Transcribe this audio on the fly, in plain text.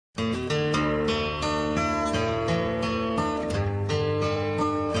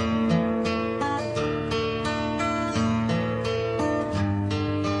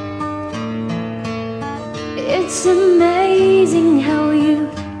It's amazing how you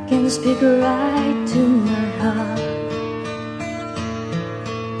can speak right to my heart.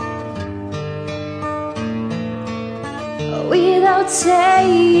 Without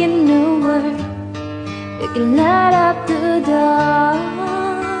saying a word, you can light up the dark.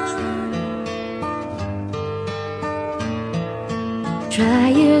 Try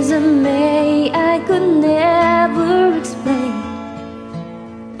as I may, I could never explain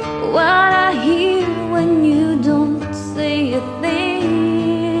what I hear when you don't say a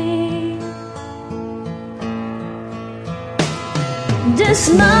thing. The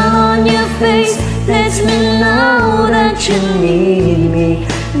smile on your face lets me know that you need me.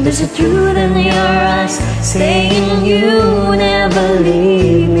 There's a truth in your eyes saying you never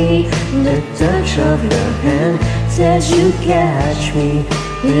leave me. The touch of your hand says you catch me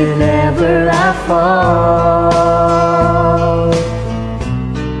whenever I fall.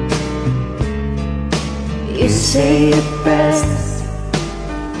 You say it best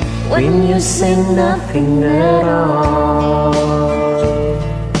when you say nothing at all.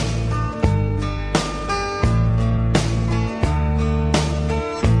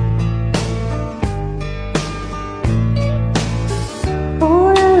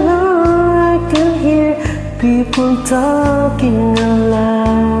 All along I can hear people talking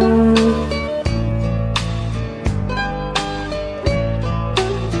aloud.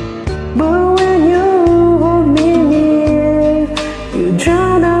 But when you hold me near, you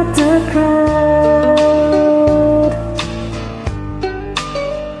drown out the crowd.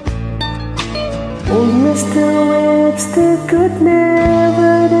 Old Mr. Webster could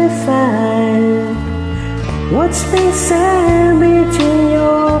never define what's been said between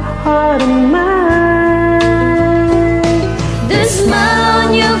your heart and mine. The smile on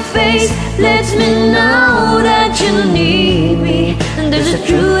your face lets me know that you need me. There's a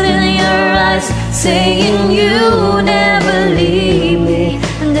truth in your eyes saying you never leave me.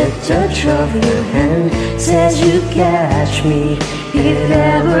 The touch of your hand says you catch me if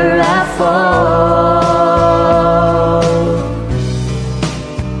ever I fall.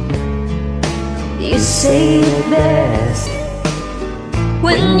 You say it best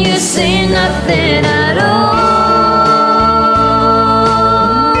when you say nothing at all.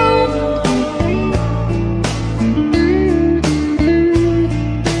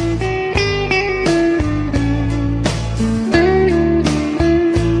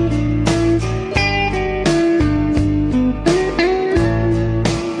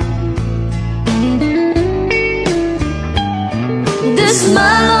 The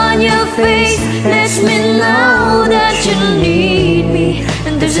smile on your face lets me know that you need me.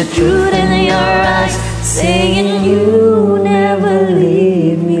 And there's a truth in your eyes saying you never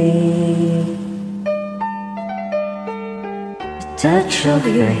leave me. The touch of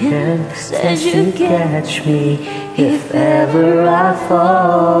your hand says you catch me if ever I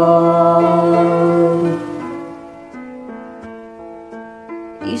fall.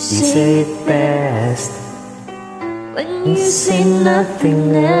 You say it best when you say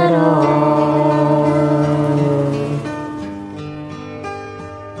nothing at all.